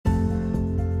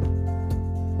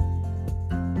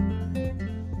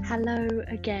Hello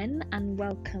again, and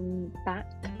welcome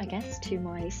back, I guess, to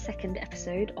my second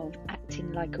episode of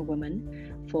Acting Like a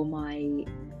Woman for my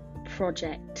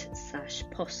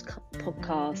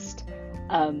project/podcast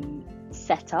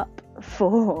setup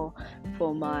for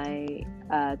my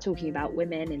talking about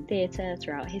women in theatre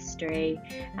throughout history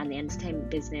and the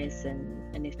entertainment business,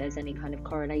 and if there's any kind of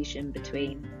correlation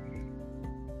between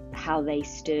how they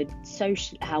stood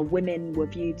socially, how women were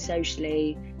viewed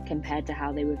socially compared to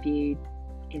how they were viewed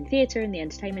in theatre and the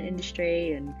entertainment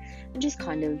industry, and just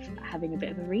kind of having a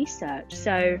bit of a research.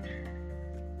 So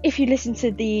if you listen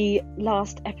to the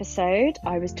last episode,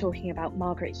 I was talking about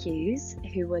Margaret Hughes,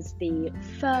 who was the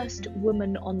first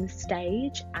woman on the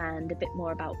stage, and a bit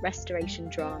more about restoration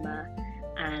drama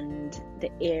and the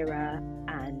era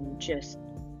and just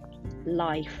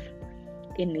life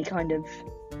in the kind of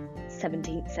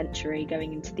 17th century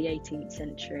going into the 18th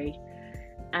century.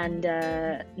 And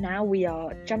now we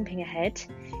are jumping ahead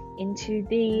into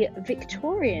the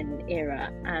Victorian era,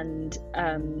 and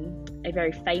a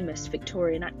very famous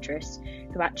Victorian actress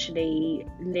who actually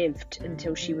lived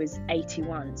until she was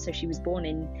 81. So she was born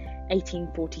in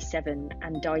 1847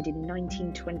 and died in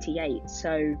 1928.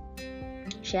 So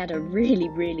she had a really,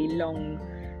 really long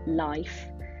life,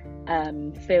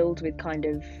 filled with kind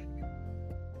of,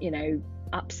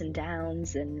 ups and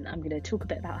downs, and I'm going to talk a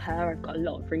bit about her. I've got a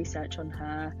lot of research on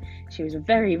her. She was a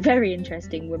very, very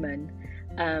interesting woman,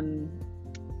 and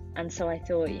so I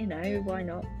thought, why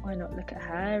not look at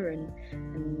her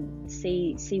and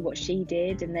see what she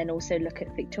did, and then also look at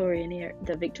the Victorian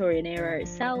era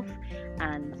itself,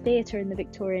 and theatre in the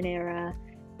Victorian era,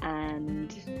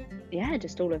 and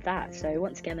just all of that. So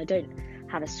once again, I don't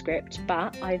have a script,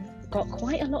 but I've got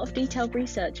quite a lot of detailed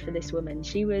research for this woman.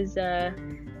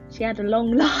 She had a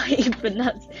long life, and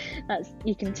that's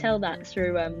you can tell that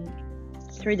through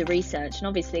the research, and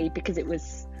obviously because it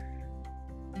was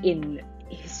in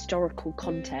historical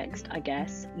context, I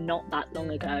guess, not that long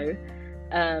ago,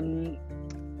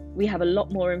 we have a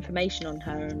lot more information on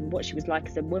her and what she was like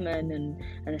as a woman, and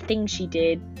the things she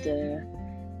did,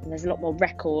 and there's a lot more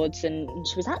records, and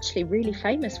she was actually really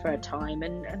famous for her time,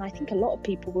 and I think a lot of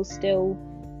people will still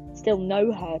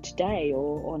know her today,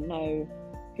 or know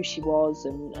who she was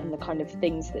and the kind of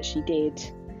things that she did.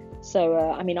 So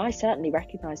I certainly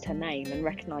recognised her name, and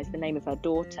recognised the name of her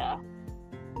daughter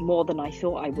more than I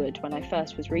thought I would when I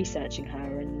first was researching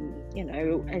her, and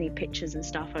any pictures and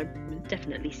stuff, I've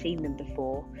definitely seen them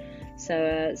before.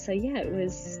 So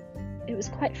it was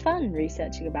quite fun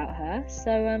researching about her.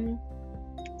 So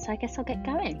I guess I'll get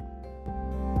going.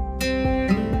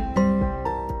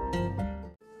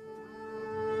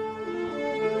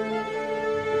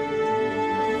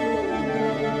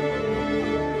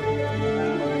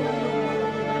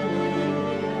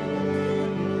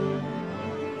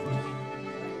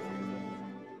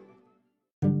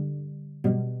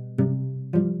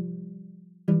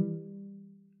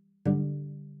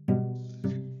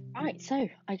 So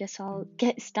I guess I'll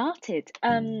get started.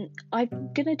 I'm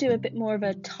going to do a bit more of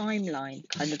a timeline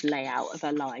kind of layout of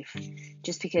her life,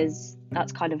 just because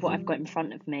that's kind of what I've got in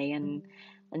front of me, and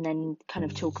then kind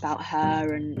of talk about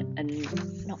her and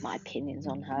not my opinions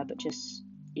on her, but just,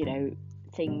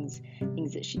 things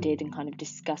that she did, and kind of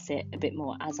discuss it a bit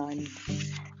more as I'm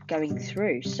going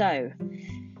through. So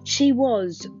she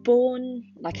was born,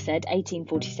 like I said,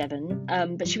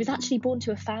 1847, but she was actually born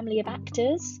to a family of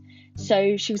actors.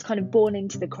 So she was kind of born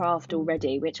into the craft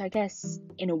already, which I guess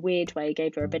in a weird way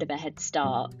gave her a bit of a head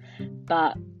start.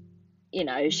 But,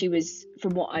 she was,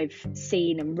 from what I've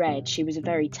seen and read, she was a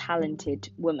very talented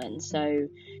woman. So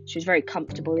she was very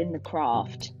comfortable in the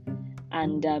craft.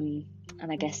 And I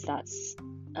guess that's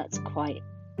quite,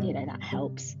 that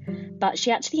helps. But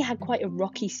she actually had quite a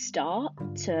rocky start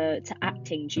to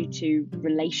acting due to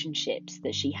relationships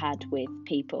that she had with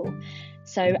people.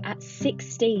 So at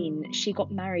 16, she got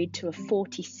married to a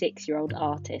 46-year-old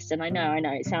artist. And I know,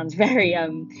 it sounds very,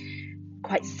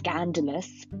 quite scandalous,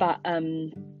 but,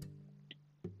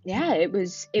 it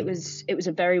was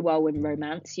a very whirlwind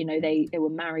romance. They were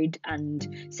married and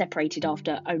separated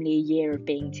after only a year of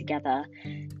being together.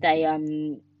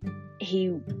 He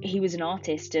was an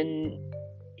artist, and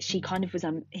she kind of was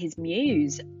his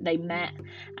muse. They met,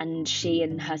 and she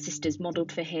and her sisters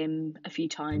modelled for him a few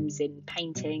times in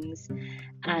paintings,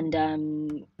 and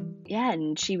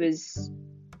and she was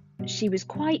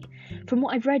quite, from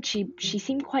what I've read, she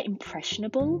seemed quite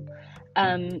impressionable.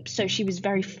 So she was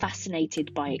very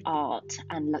fascinated by art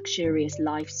and luxurious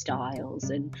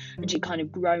lifestyles, and she'd kind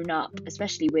of grown up,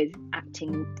 especially with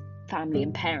acting family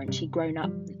and parents, she'd grown up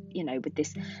with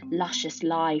this luscious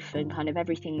life and kind of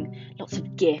everything, lots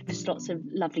of gifts, lots of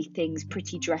lovely things,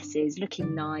 pretty dresses,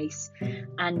 looking nice,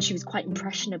 and she was quite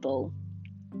impressionable.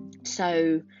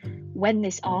 So when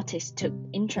this artist took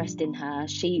interest in her,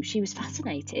 she was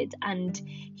fascinated, and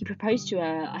he proposed to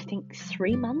her, I think,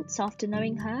 3 months after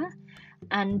knowing her.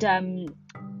 And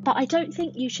but I don't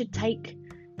think you should take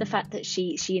the fact that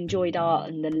she enjoyed art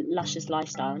and the luscious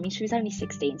lifestyle. I mean, she was only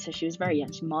 16, so she was very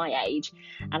young, my age,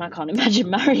 and I can't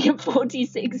imagine marrying a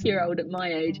 46-year-old at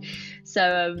my age.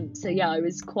 So yeah, I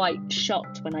was quite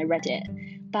shocked when I read it.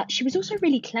 But she was also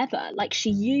really clever. Like,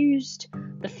 she used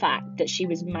the fact that she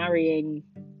was marrying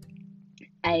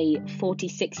a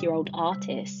 46-year-old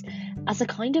artist as a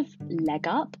kind of leg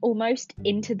up almost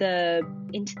into the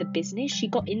business. She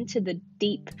got into the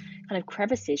deep kind of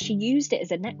crevices. She used it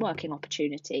as a networking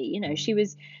opportunity. She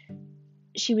was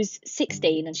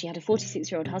 16 and she had a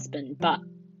 46-year-old husband, but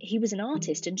he was an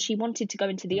artist and she wanted to go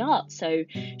into the arts. So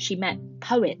she met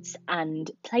poets and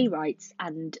playwrights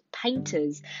and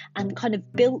painters and kind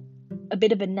of built a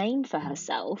bit of a name for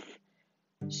herself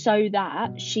so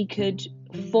that she could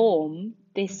form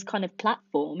this kind of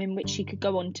platform in which she could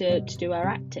go on to do her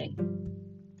acting.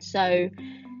 So,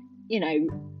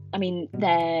 I mean,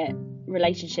 their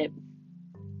relationship,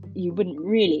 you wouldn't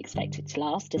really expect it to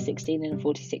last, a 16 and a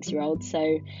 46-year-old.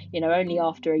 So, only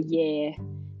after a year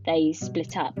they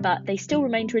split up, but they still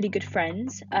remained really good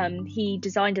friends. He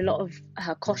designed a lot of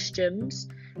her costumes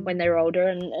when they were older,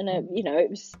 and it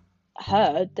was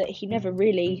heard that he never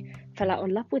really fell out of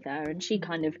love with her, and she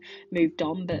kind of moved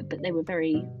on, but they were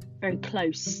very, very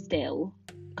close still,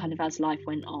 kind of as life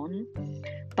went on.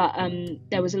 But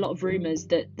there was a lot of rumours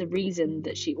that the reason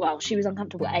that she was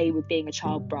uncomfortable, A, with being a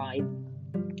child bride,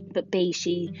 but B,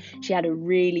 she had a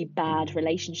really bad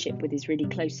relationship with his really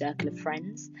close circle of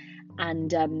friends,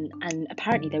 and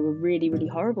apparently they were really, really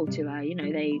horrible to her.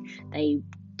 They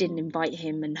didn't invite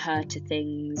him and her to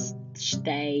things.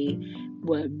 They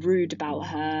were rude about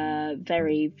her,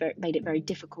 very, very, made it very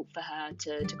difficult for her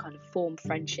to kind of form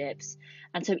friendships.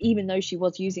 And so even though she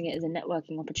was using it as a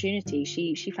networking opportunity,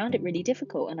 she found it really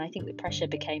difficult, and I think the pressure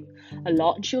became a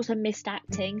lot. And she also missed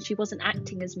acting. She wasn't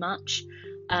acting as much,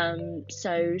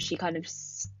 so she kind of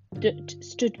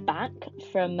stood back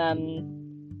from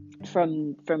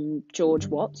George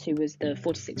Watts, who was the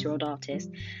 46-year-old artist,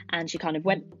 and she kind of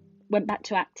went back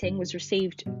to acting, was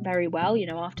received very well,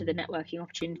 after the networking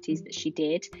opportunities that she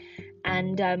did.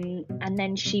 And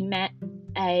then she met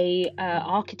a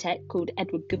architect called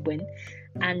Edward Goodwin,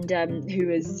 and she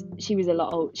was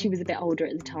a bit older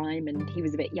at the time and he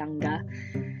was a bit younger.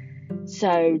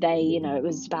 So they, it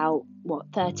was about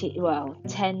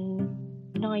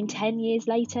 10 years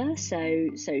later. So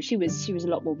she was a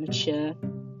lot more mature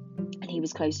and he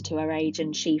was closer to her age,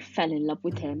 and she fell in love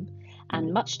with him.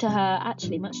 And much to her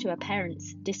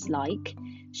parents' dislike,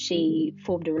 she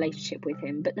formed a relationship with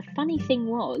him. But the funny thing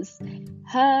was,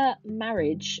 her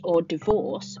marriage or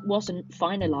divorce wasn't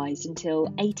finalised until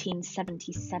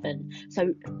 1877.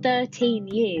 So 13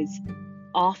 years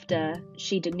after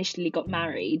she'd initially got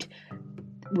married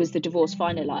was the divorce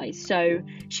finalised. So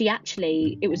she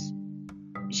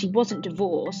wasn't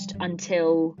divorced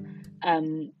until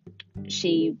 13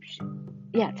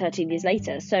 years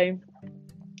later. So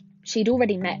she'd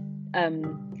already met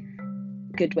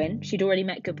Goodwin.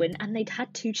 And they'd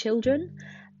had 2 children.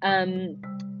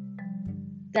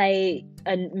 Many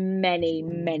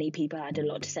people had a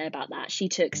lot to say about that. She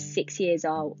took 6 years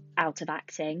out of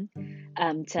acting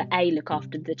to look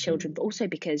after the children, but also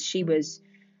because she was,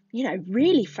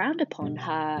 really frowned upon.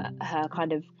 Her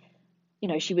kind of,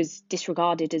 she was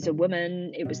disregarded as a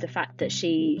woman. It was the fact that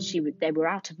they were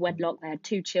out of wedlock. They had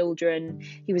 2 children.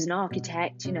 He was an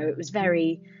architect. It was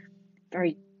very,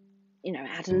 very, it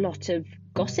had a lot of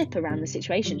gossip around the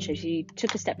situation. So she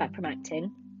took a step back from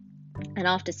acting, and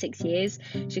after 6 years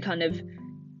she kind of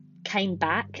came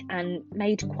back and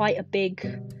made quite a big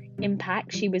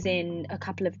impact. She was in a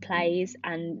couple of plays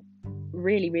and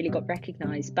really, really got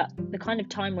recognised. But the kind of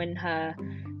time when her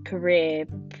career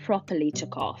properly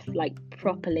took off, like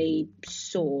properly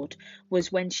soared,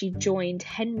 was when she joined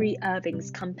Henry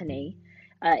Irving's company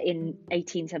in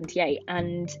 1878.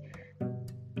 And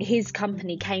his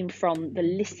company came from the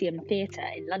Lyceum Theatre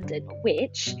in London,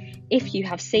 which, if you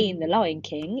have seen The Lion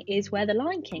King, is where The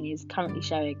Lion King is currently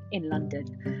showing in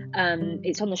London.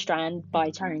 It's on the Strand by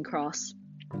Charing Cross,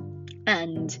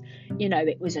 and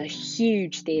it was a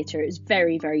huge theatre. It was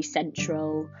very, very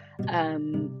central.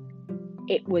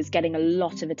 it was getting a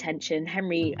lot of attention.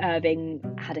 Henry Irving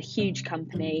had a huge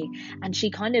company, and she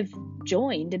kind of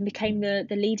joined and became the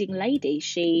leading lady.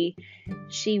 She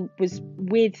was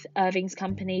with Irving's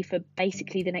company for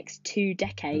basically the next 2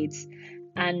 decades,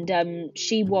 and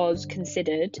she was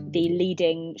considered the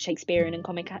leading Shakespearean and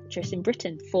comic actress in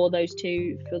Britain for those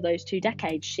two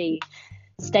decades. She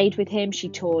stayed with him. She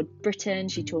toured Britain,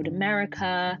 she toured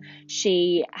America.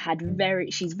 She's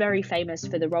very famous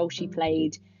for the role she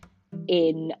played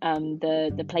in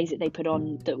the plays that they put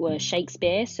on that were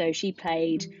Shakespeare. So she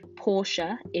played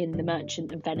Portia in The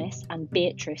Merchant of Venice and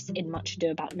Beatrice in Much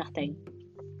Ado About Nothing.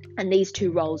 And these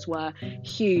 2 roles were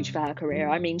huge for her career.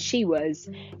 I mean, she was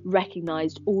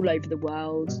recognised all over the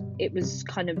world. It was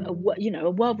kind of a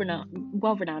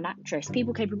world-renowned actress.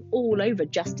 People came from all over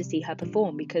just to see her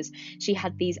perform because she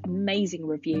had these amazing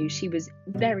reviews. She was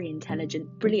very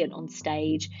intelligent, brilliant on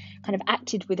stage, kind of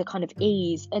acted with a kind of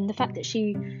ease. And the fact that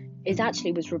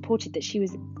was reported that she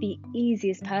was the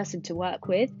easiest person to work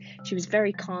with. She was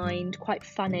very kind, quite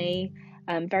funny,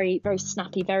 very, very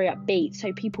snappy, very upbeat.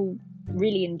 So people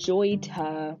really enjoyed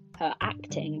her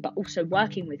acting, but also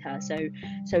working with her. So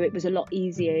it was a lot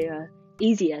easier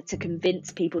to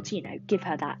convince people to, give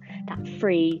her that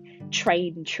free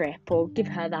train trip, or give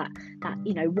her that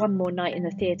one more night in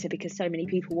the theatre because so many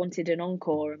people wanted an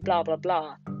encore and blah blah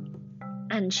blah.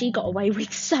 And she got away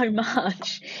with so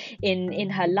much in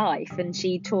her life, and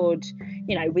she toured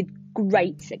with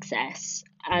great success,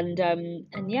 and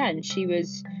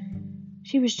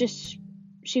she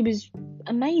was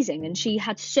amazing, and she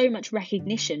had so much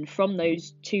recognition from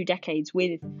those 2 decades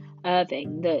with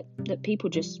Irving that people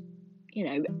just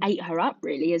ate her up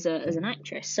really as an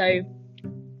actress. So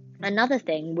another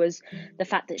thing was the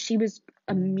fact that she was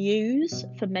a muse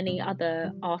for many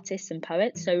other artists and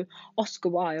poets. So Oscar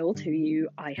Wilde, who you,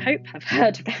 I hope, have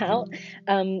heard about,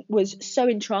 was so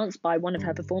entranced by one of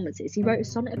her performances. He wrote a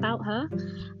sonnet about her,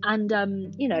 and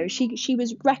she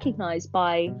was recognised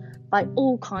by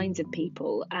all kinds of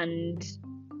people, and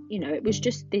it was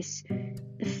just the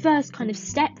first kind of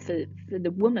step for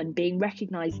the woman being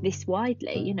recognised this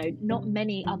widely. Not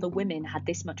many other women had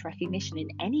this much recognition in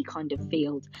any kind of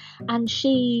field, and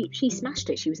she smashed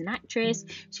it. She was an actress.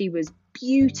 She was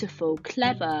beautiful,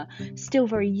 clever, still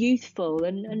very youthful,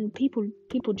 and people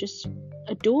just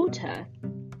adored her.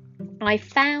 I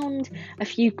found a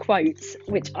few quotes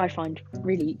which I find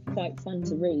really quite fun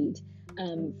to read,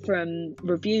 from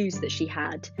reviews that she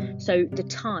had. So The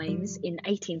Times in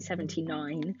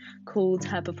 1879 called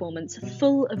her performance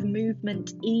full of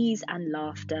movement, ease and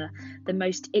laughter, the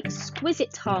most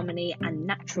exquisite harmony and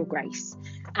natural grace.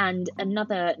 And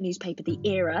another newspaper, The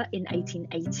Era, in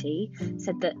 1880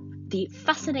 said that the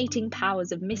fascinating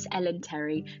powers of Miss Ellen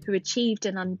Terry, who achieved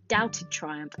an undoubted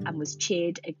triumph and was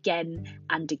cheered again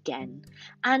and again.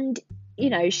 And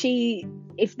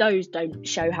if those don't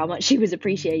show how much she was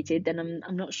appreciated, then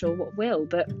I'm not sure what will.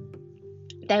 But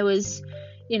there was,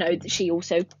 she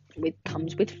also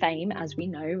comes with fame, as we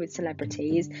know, with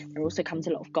celebrities. There also comes a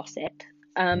lot of gossip.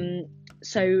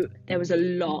 So there was a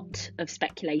lot of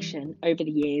speculation over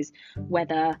the years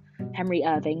whether Henry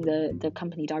Irving, the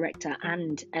company director,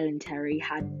 and Ellen Terry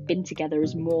had been together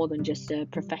as more than just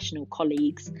professional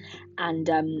colleagues, and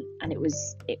it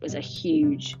was a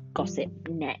huge gossip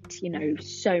net.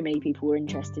 So many people were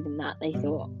interested in that. They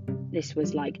thought this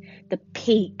was like the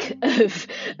peak of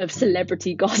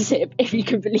celebrity gossip, if you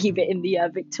can believe it, in the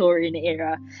Victorian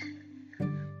era.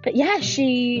 But yeah,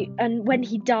 when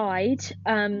he died,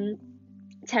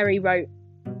 Terry wrote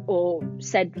or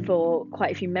said for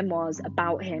quite a few memoirs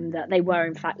about him that they were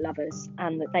in fact lovers,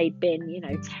 and that they'd been,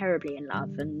 terribly in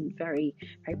love and very,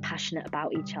 very passionate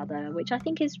about each other, which I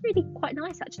think is really quite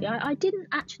nice, actually. I didn't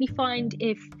actually find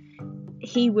if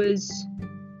she was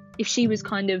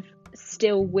kind of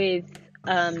still with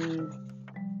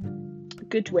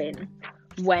Goodwin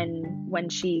when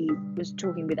she was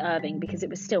talking with Irving, because it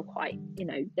was still quite,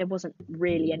 there wasn't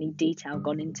really any detail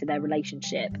gone into their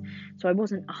relationship, so I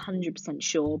wasn't 100%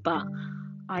 sure. But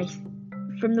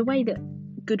from the way that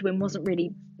Goodwin wasn't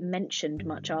really mentioned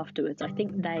much afterwards, I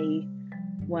think they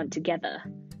weren't together.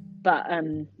 But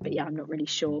yeah, I'm not really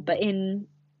sure. But in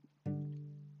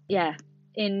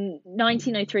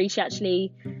 1903, she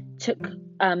actually took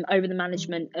over the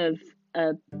management of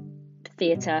a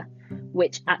theatre,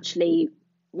 which actually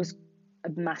was a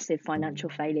massive financial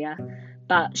failure.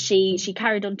 But she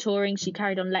carried on touring, she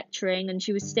carried on lecturing, and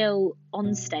she was still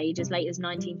on stage as late as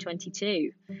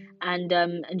 1922.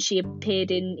 And she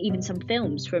appeared in even some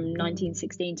films from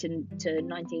 1916 to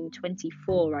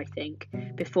 1924, I think,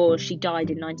 before she died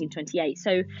in 1928.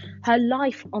 So her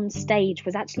life on stage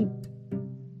was actually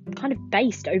kind of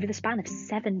based over the span of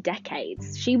 7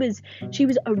 decades. She was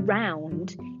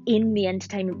around in the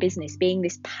entertainment business, being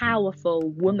this powerful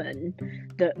woman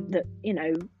that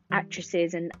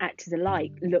actresses and actors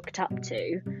alike looked up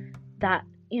to. That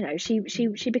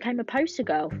she became a poster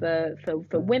girl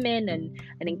for women, and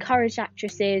encouraged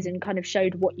actresses, and kind of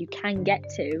showed what you can get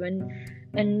to,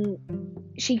 and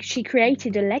she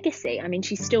created a legacy. I mean,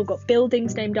 she's still got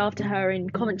buildings named after her in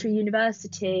Coventry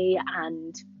University,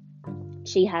 and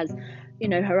she has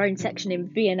her own section in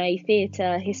V&A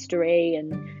theatre history,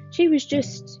 and she was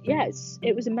just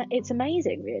it's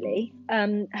amazing, really.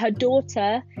 Her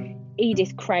daughter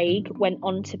Edith Craig went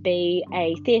on to be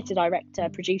a theatre director,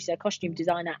 producer, costume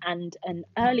designer, and an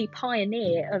early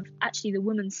pioneer of actually the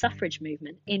women's suffrage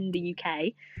movement in the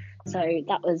UK. So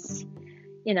that was,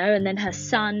 and then her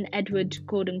son Edward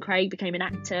Gordon Craig became an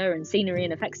actor and scenery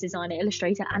and effects designer,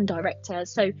 illustrator and director.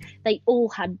 So they all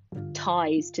had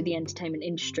ties to the entertainment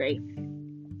industry,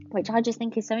 which I just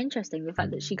think is so interesting. The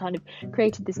fact that she kind of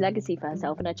created this legacy for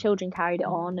herself, and her children carried it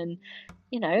on, and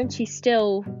and she's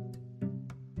still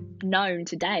known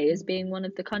today as being one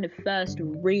of the kind of first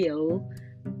real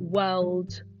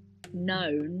world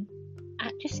known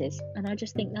actresses. And I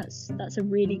just think that's a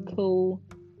really cool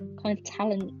kind of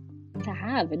talent to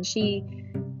have. And she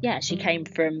came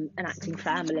from an acting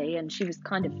family, and she was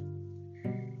kind of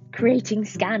creating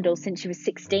scandal since she was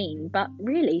 16, but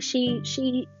really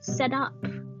she set up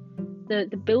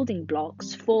the building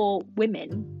blocks for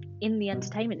women in the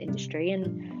entertainment industry,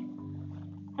 and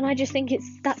I just think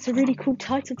that's a really cool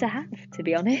title to have, to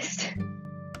be honest.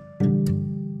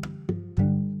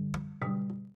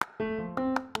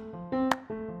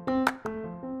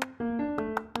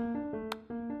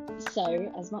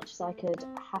 So, as much as I could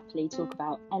happily talk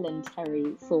about Ellen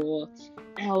Terry for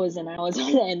hours and hours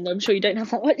on end, I'm sure you don't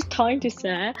have that much time to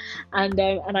spare, and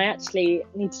I actually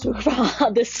need to talk about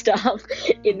other stuff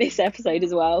in this episode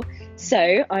as well.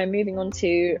 So I'm moving on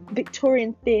to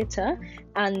Victorian theatre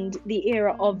and the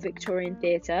era of Victorian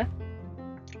theatre,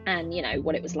 and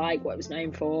what it was like, what it was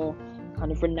known for,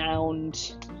 kind of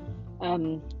renowned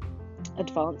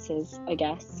advances, I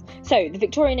guess. So the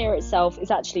Victorian era itself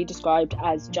is actually described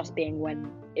as just being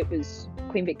when it was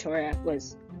Queen Victoria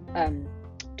was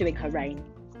doing her reign.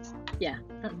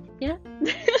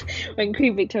 When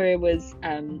Queen Victoria was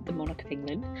the monarch of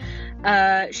England.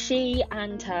 She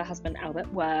and her husband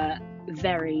Albert were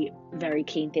very, very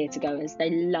keen theatre goers.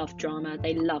 They loved drama,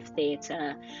 they loved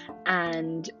theatre,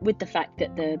 and with the fact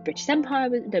that the British Empire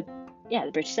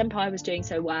was doing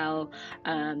so well,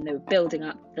 they were building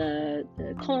up the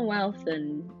Commonwealth,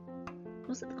 and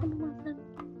was it the Commonwealth then?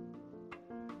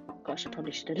 Gosh, I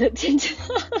probably should have looked into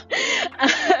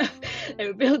that. They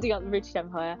were building up the British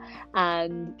Empire,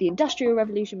 and the Industrial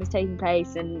Revolution was taking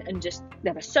place, and just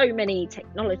there were so many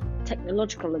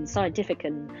technological and scientific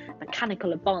and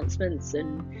mechanical advancements,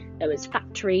 and there was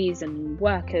factories and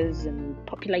workers and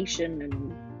population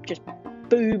and just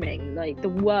booming. Like, the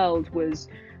world was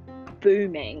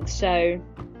booming. So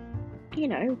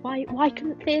why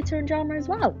couldn't theatre and drama as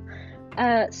well?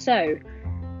 So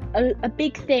a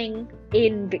big thing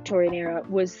in Victorian era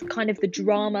was kind of the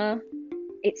drama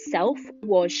itself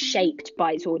was shaped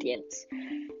by its audience.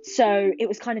 So it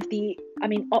was kind of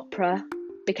opera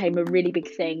became a really big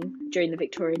thing during the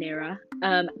Victorian era,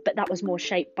 but that was more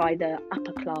shaped by the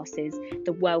upper classes,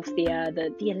 the wealthier,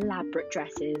 the elaborate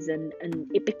dresses, and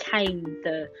it became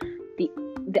the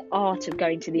art of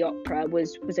going to the opera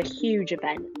was a huge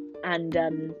event. And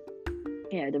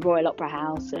the Royal Opera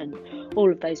House and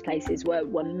all of those places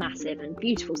were massive, and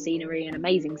beautiful scenery and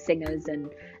amazing singers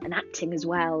and acting as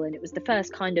well. And it was the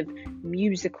first kind of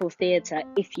musical theatre,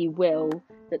 if you will,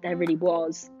 that there really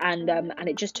was. And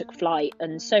it just took flight,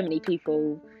 and so many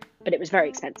people, but it was very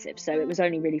expensive, so it was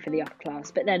only really for the upper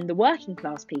class. But then the working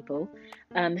class people,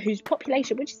 whose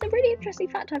population, which is a really interesting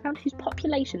fact I found,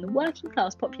 the working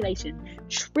class population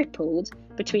tripled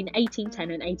between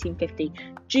 1810 and 1850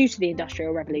 due to the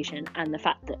Industrial Revolution, and the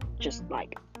fact that just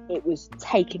it was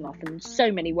taking off, and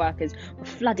so many workers were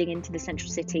flooding into the central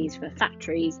cities for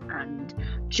factories and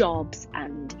jobs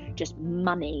and just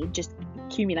money, just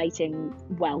accumulating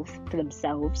wealth for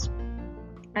themselves.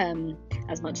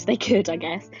 As much as they could, I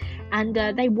guess, and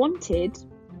they wanted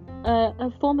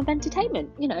a form of entertainment,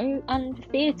 and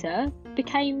theatre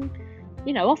became,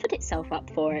 offered itself up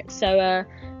for it. So,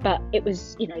 but it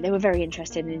was, they were very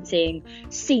interested in seeing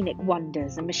scenic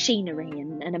wonders and machinery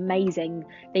and amazing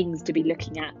things to be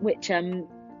looking at, which,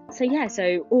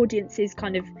 so audiences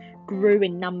kind of grew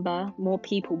in number, more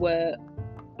people were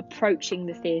approaching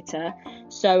the theatre.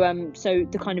 So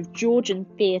the kind of Georgian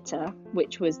theatre,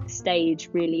 which was the stage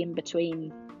really in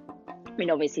between mean,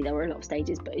 obviously there were a lot of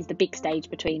stages, but it's the big stage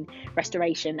between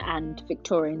Restoration and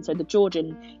Victorian. So the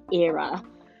Georgian era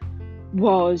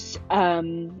was a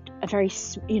very,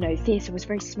 theatre was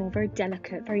very small, very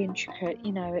delicate, very intricate.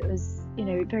 It was,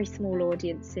 very small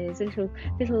audiences,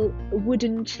 little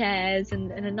wooden chairs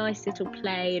and a nice little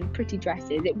play and pretty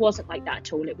dresses. It wasn't like that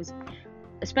at all. It was,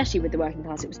 especially with the working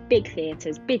class, it was big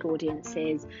theatres, big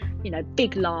audiences,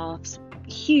 big laughs,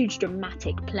 huge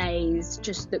dramatic plays,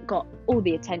 just that got all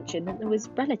the attention, and it was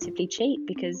relatively cheap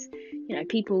because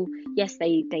people, yes,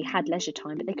 they had leisure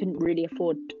time, but they couldn't really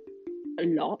afford a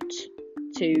lot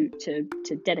to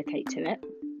dedicate to it.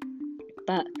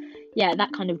 But yeah,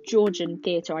 that kind of Georgian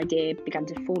theatre idea began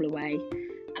to fall away,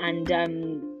 and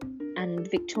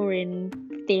Victorian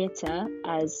theatre,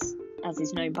 as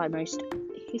is known by most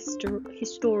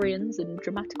historians and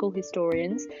dramatical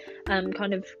historians,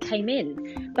 kind of came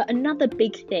in. But another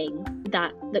big thing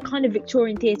that kind of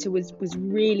Victorian theatre was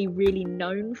really, really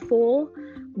known for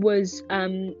was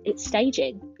its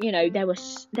staging.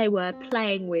 They were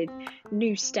playing with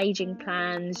new staging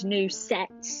plans, new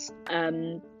sets.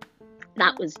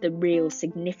 That was the real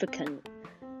significant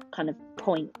kind of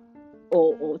point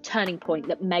or turning point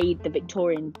that made the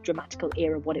Victorian dramatical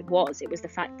era what it was. It was the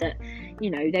fact that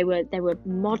they were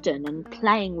modern and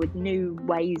playing with new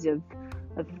ways of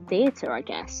theatre, I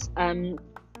guess.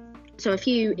 So a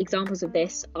few examples of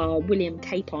this are William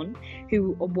Capon,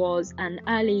 who was an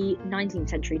early 19th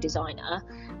century designer,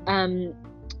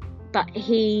 but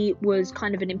he was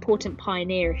kind of an important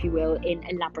pioneer, if you will, in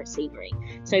elaborate scenery.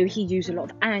 So he used a lot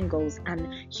of angles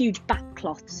and huge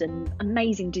backcloths and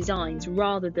amazing designs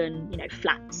rather than,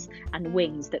 flats and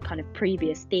wings that kind of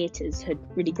previous theatres had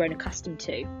really grown accustomed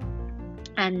to.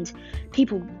 And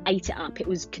people ate it up. It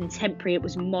was contemporary, it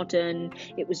was modern,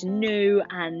 it was new,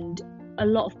 and a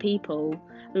lot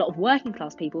of working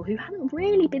class people who hadn't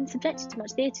really been subjected to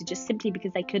much theatre just simply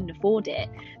because they couldn't afford it,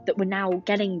 that were now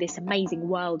getting this amazing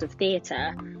world of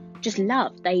theatre, just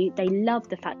loved. They loved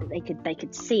the fact that they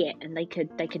could see it and they could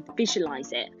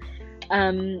visualise it.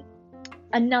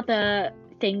 Another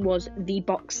thing was the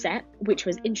box set, which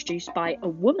was introduced by a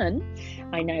woman,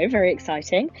 I know, very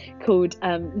exciting, called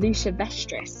Lucia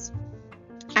Vestris,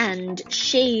 and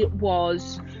she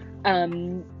was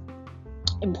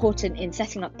important in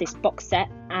setting up this box set,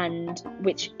 and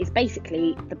which is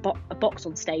basically a box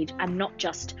on stage and not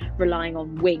just relying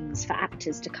on wings for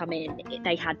actors to come in.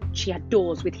 She had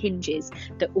doors with hinges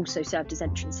that also served as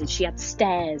entrances. She had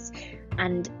stairs,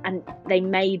 and they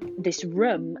made this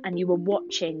room and you were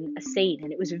watching a scene,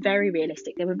 and it was very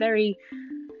realistic. They were very,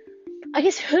 I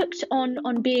guess, hooked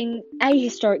on being A,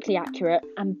 historically accurate,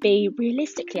 and B,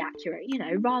 realistically accurate,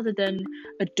 rather than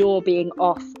a door being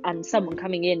off and someone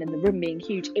coming in and the room being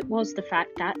huge. It was the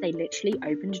fact that they literally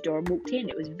opened a door and walked in.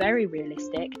 It was very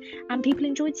realistic, and people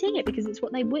enjoyed seeing it because it's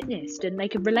what they witnessed and they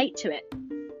could relate to it.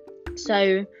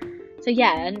 So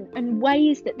yeah, and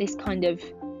ways that this kind of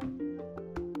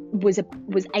was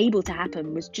able to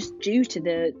happen was just due to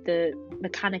the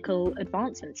mechanical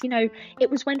advancements. It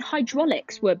was when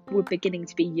hydraulics were beginning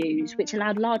to be used, which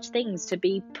allowed large things to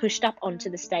be pushed up onto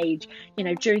the stage,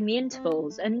 during the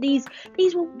intervals. And these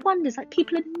were wonders. Like,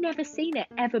 people had never seen it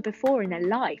ever before in their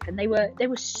life, and they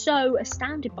were so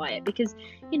astounded by it because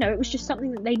it was just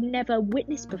something that they'd never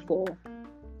witnessed before.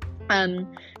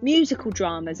 Musical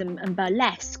dramas and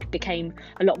burlesque became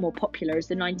a lot more popular as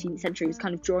the 19th century was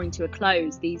kind of drawing to a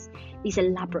close. These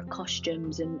elaborate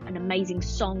costumes and amazing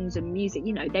songs and music,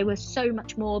 they were so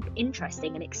much more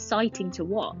interesting and exciting to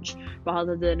watch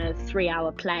rather than a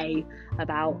 3-hour play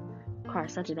about,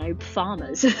 Christ, I don't know,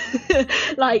 farmers.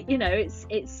 It's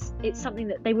something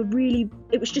that they were really,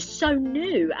 it was just so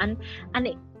new, and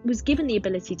it was given the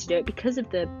ability to do it because of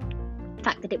the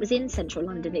fact that it was in central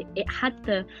London. It had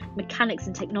the mechanics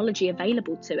and technology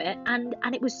available to it, and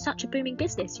it was such a booming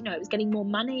business. It was getting more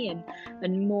money and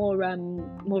more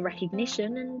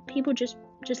recognition, and people just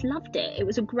loved it. It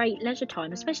was a great leisure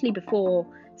time, especially before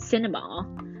cinema.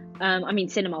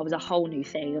 Cinema was a whole new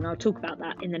thing, and I'll talk about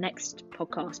that in the next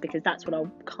podcast because that's what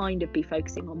I'll kind of be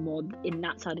focusing on more in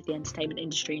that side of the entertainment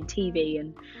industry and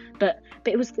TV. But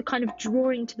it was the kind of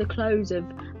drawing to the close of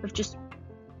just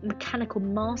mechanical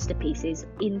masterpieces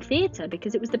in theatre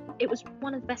because it was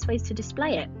one of the best ways to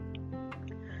display it.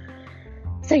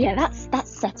 So yeah, that's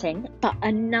setting. But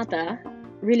another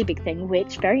really big thing,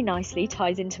 which very nicely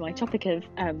ties into my topic of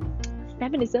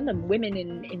feminism and women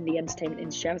in the entertainment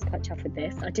industry. I was quite chuffed with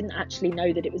this. I didn't actually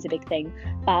know that it was a big thing,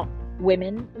 but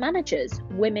women managers,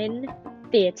 women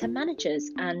theatre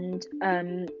managers, and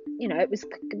it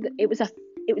was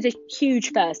a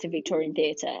huge first in Victorian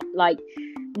theatre. Like,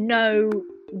 no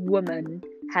woman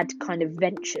had kind of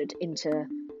ventured into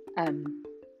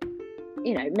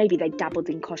maybe they dabbled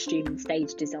in costume and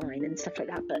stage design and stuff like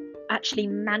that, but actually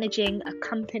managing a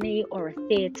company or a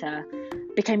theatre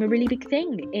became a really big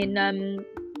thing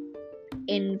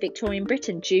in Victorian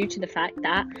Britain, due to the fact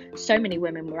that so many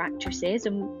women were actresses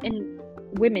and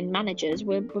women managers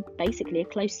were basically a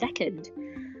close second.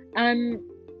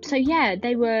 So yeah,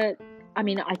 they were,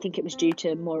 I think it was due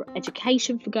to more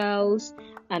education for girls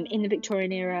in the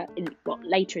Victorian era,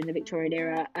 later in the Victorian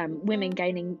era, women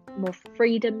gaining more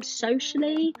freedom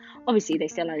socially. Obviously, they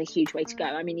still had a huge way to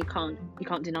go. You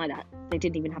can't deny that. They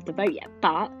didn't even have the vote yet,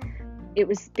 but it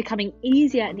was becoming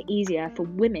easier and easier for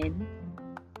women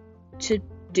to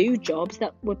do jobs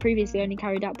that were previously only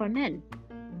carried out by men.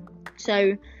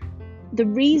 So the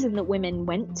reason that women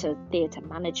went to theatre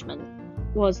management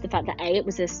was the fact that it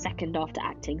was a second after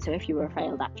acting. So if you were a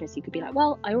failed actress, you could be like,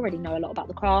 well, I already know a lot about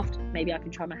the craft, maybe I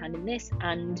can try my hand in this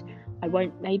and I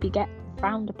won't maybe get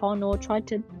frowned upon or tried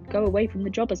to go away from the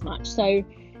job as much. So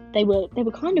they were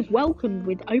kind of welcomed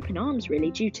with open arms,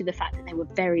 really, due to the fact that they were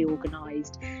very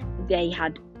organised. They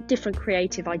had different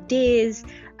creative ideas,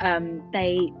 but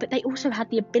they also had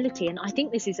the ability, and I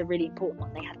think this is a really important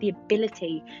one, they had the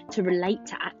ability to relate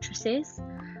to actresses.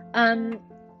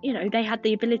 They had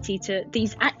the ability to,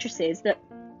 these actresses that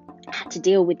had to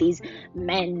deal with these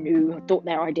men who thought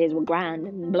their ideas were grand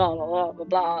and blah blah blah blah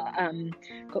blah,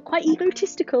 got quite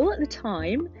egotistical at the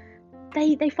time.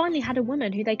 They finally had a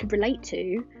woman who they could relate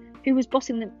to, who was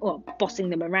bossing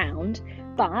them around,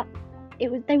 but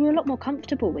they were a lot more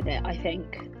comfortable with it, I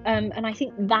think, and I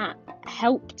think that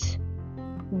helped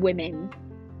women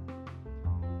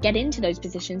get into those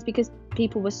positions because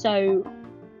people were so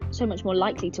much more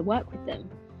likely to work with them.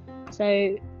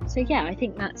 So yeah, I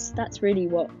think that's really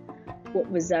what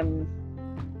was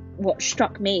what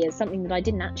struck me as something that I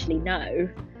didn't actually know,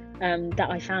 that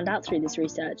I found out through this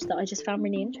research, that I just found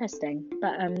really interesting.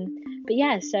 But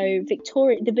yeah, so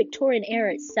the Victorian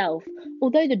era itself,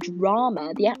 although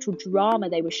the actual drama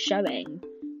they were showing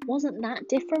wasn't that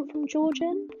different from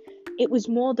Georgian, it was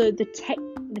more the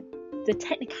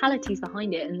technicalities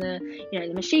behind it and the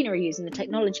machinery used and the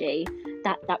technology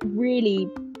that really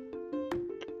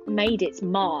made its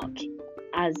mark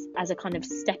as a kind of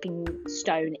stepping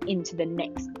stone into the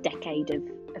next decade of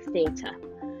theatre.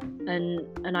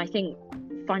 And I think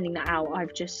finding that out, I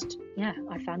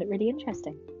found it really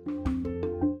interesting.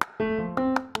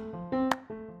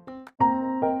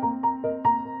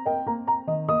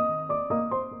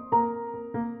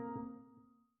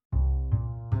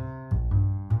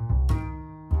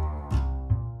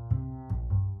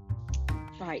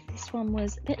 Right, this one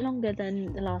was a bit longer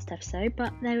than the last episode,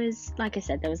 but there was, like I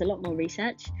said, there was a lot more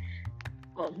research.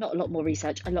 Well, not a lot more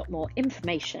research, a lot more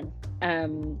information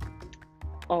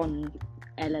on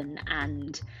Ellen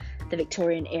and the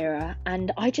Victorian era,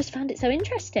 and I just found it so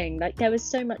interesting. Like, there was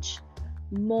so many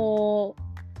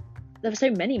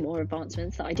more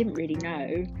advancements that I didn't really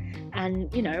know, and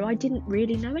I didn't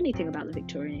really know anything about the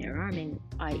Victorian era.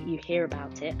 You hear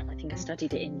about it, and I think I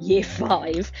studied it in year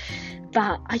 5,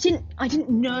 but I didn't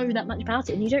know that much about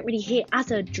it. And you don't really hear,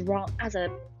 as a drama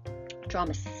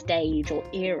stage or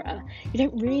era, you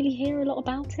don't really hear a lot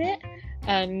about it.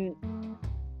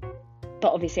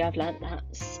 But obviously I've learnt that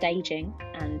staging,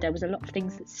 and there was a lot of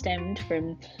things that stemmed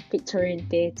from Victorian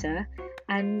theatre,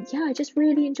 and yeah, I just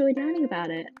really enjoyed learning about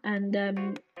it, and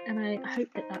I hope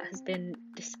that has been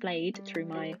displayed through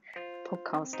my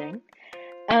podcasting.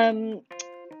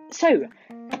 So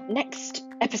next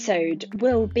episode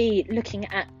we'll be looking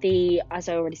at the, as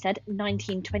I already said,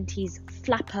 1920s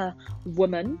flapper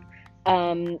woman,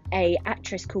 a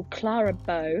actress called Clara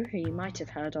Bow, who you might have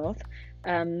heard of.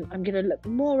 I'm going to look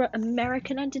more at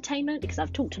American entertainment because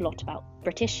I've talked a lot about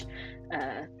British.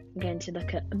 I'm going to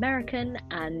look at American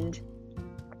and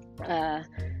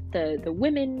the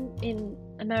women in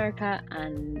America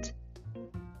and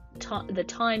the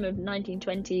time of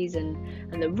 1920s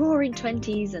and the Roaring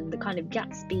Twenties and the kind of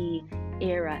Gatsby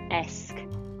era-esque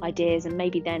ideas, and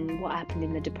maybe then what happened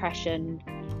in the Depression.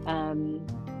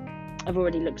 I've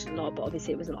already looked at a lot, but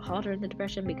obviously it was a lot harder in the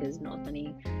Depression because not as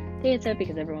many theatre,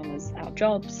 because everyone was out of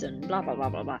jobs and blah blah blah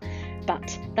blah blah.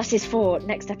 But that is for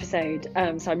next episode,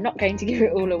 so I'm not going to give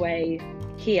it all away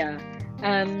here.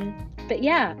 But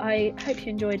yeah, I hope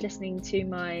you enjoyed listening to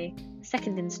my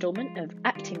second instalment of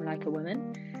Acting Like a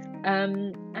Woman,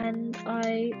 and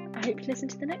I hope you listen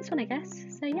to the next one, I guess.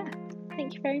 So yeah,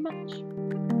 thank you very much.